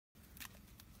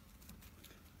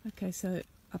Okay, so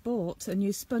I bought a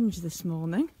new sponge this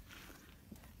morning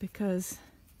because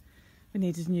we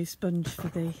needed a new sponge for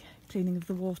the cleaning of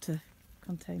the water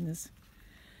containers.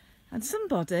 And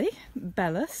somebody,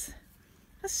 Belas,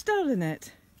 has stolen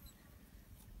it.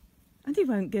 And he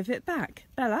won't give it back.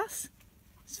 Belas,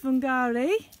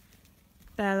 Svungari,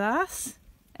 Belas,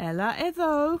 Ella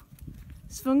Evo,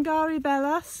 Svungari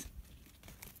Belas.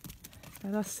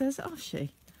 Belas says, Oshi,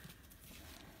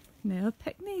 Neo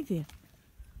Peknedia.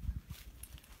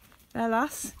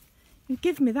 Belas, you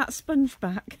give me that sponge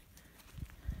back.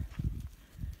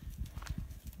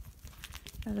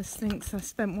 Belas thinks I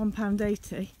spent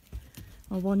 £1.80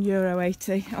 or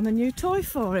 €1.80 on a new toy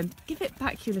for him. Give it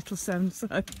back, you little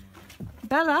so-and-so.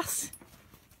 Belas,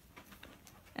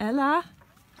 Ella,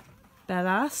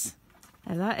 Belas,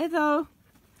 Ella Edo,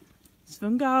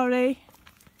 Svungari,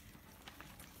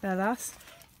 Belas,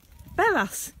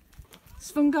 Belas,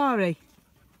 Svungari,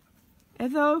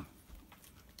 Edo,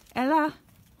 Ella,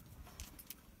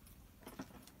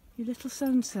 you little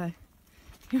so-and-so.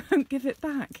 You won't give it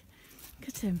back. Look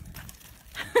at him.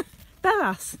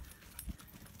 Belas.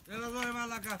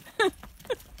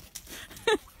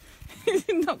 He's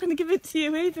not going to give it to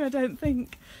you either, I don't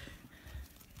think.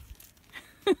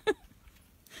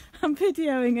 I'm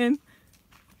videoing him.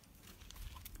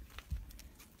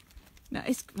 No,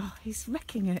 he's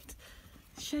wrecking it,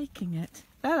 shaking it.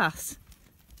 Belas.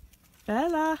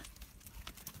 Bella.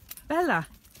 Bella.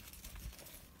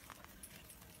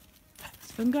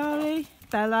 Svungari.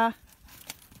 Bella.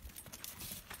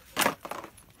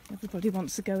 Everybody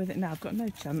wants to go with it now. I've got no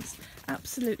chance.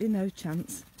 Absolutely no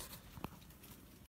chance.